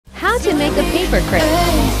to make a paper crepe.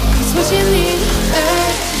 That's what you need.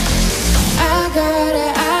 I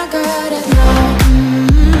got it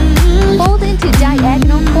now. Fold into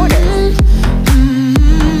diagonal quarters.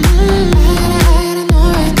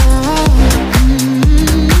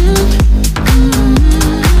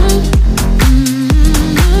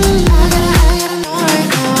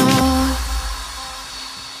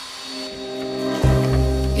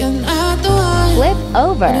 Flip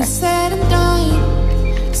over.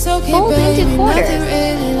 Fold into quarters.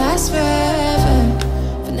 Really lasts forever.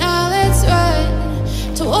 But now let's run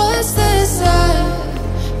towards the sun.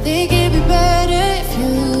 Think it'd be better if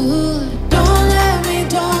you don't let me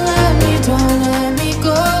go.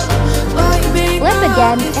 Flip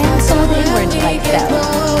again and fold inwards like so.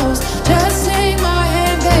 Just take my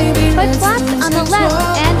hand, baby. Put flaps on the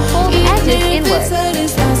left and fold edges inward.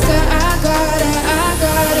 I got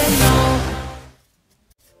it now.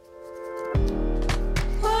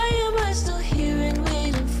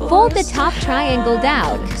 Fold the top triangle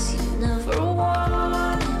down.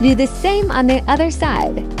 Do the same on the other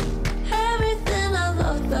side.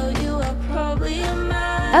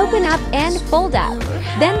 Open up and fold up.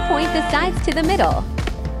 Then point the sides to the middle.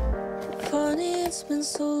 Funny, it's been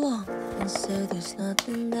so long, and so there's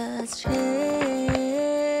nothing that's changed.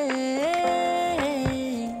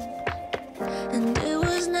 And it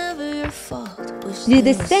was never your fault. Do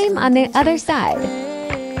the same on the other side.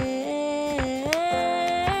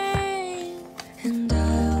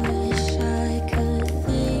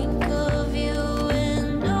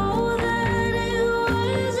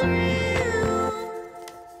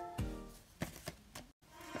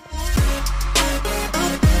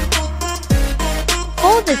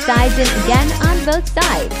 Fold the sides in again on both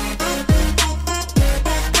sides.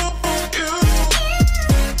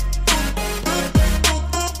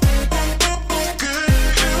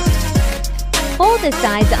 Fold the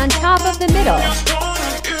sides on top of the middle.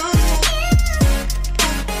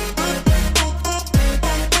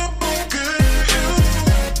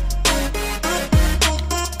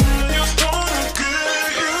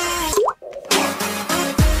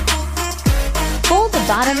 Fold the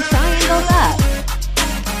bottom triangles up.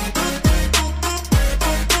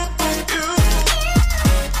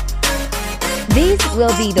 These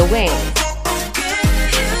will be the wings.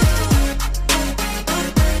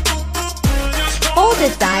 Fold the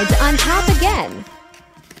sides on top again.